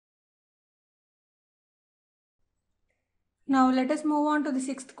Now let us move on to the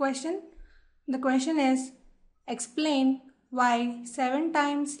sixth question. The question is, explain why 7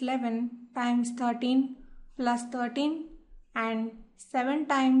 times 11 times 13 plus 13 and 7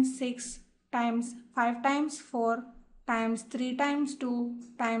 times 6 times 5 times 4 times 3 times 2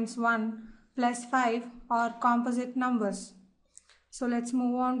 times 1 plus 5 are composite numbers. So let's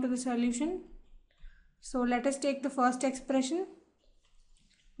move on to the solution. So let us take the first expression,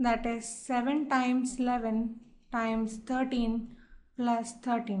 that is 7 times 11 times 13 plus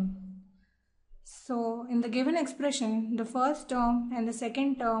 13. So in the given expression, the first term and the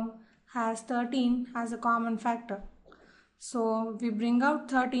second term has 13 as a common factor. So we bring out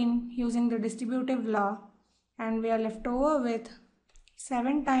 13 using the distributive law and we are left over with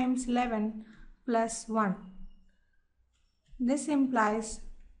 7 times 11 plus 1. This implies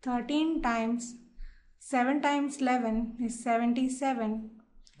 13 times 7 times 11 is 77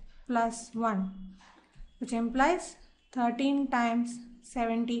 plus 1, which implies 13 times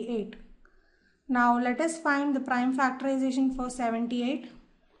 78. Now let us find the prime factorization for 78.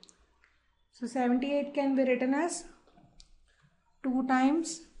 So 78 can be written as 2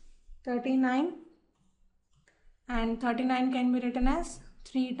 times 39 and 39 can be written as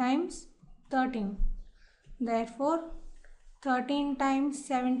 3 times 13. Therefore 13 times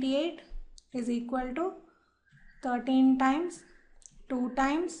 78 is equal to 13 times 2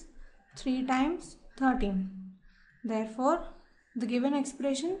 times 3 times 13. Therefore, the given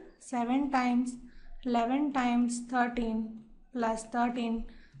expression 7 times 11 times 13 plus 13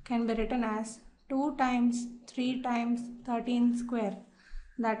 can be written as 2 times 3 times 13 square.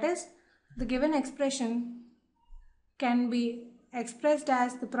 That is, the given expression can be expressed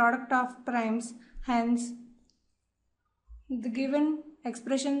as the product of primes. Hence, the given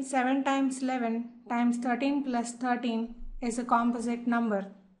expression 7 times 11 times 13 plus 13 is a composite number.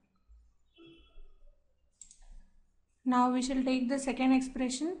 Now we shall take the second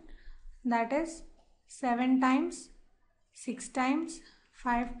expression, that is 7 times 6 times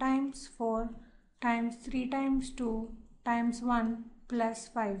 5 times 4 times 3 times 2 times 1 plus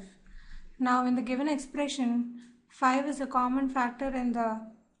 5. Now in the given expression, 5 is a common factor in the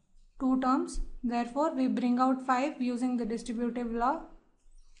two terms. Therefore, we bring out 5 using the distributive law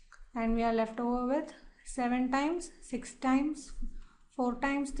and we are left over with 7 times 6 times 4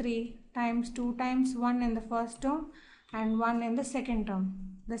 times 3 times 2 times 1 in the first term and 1 in the second term.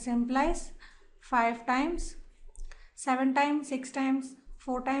 This implies 5 times 7 times 6 times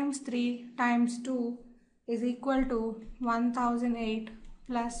 4 times 3 times 2 is equal to 1008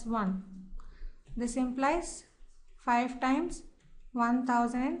 plus 1. This implies 5 times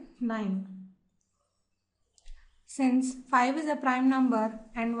 1009. Since 5 is a prime number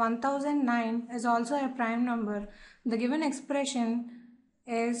and 1009 is also a prime number, the given expression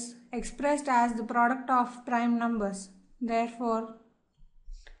is expressed as the product of prime numbers. Therefore,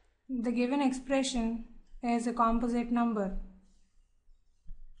 the given expression is a composite number.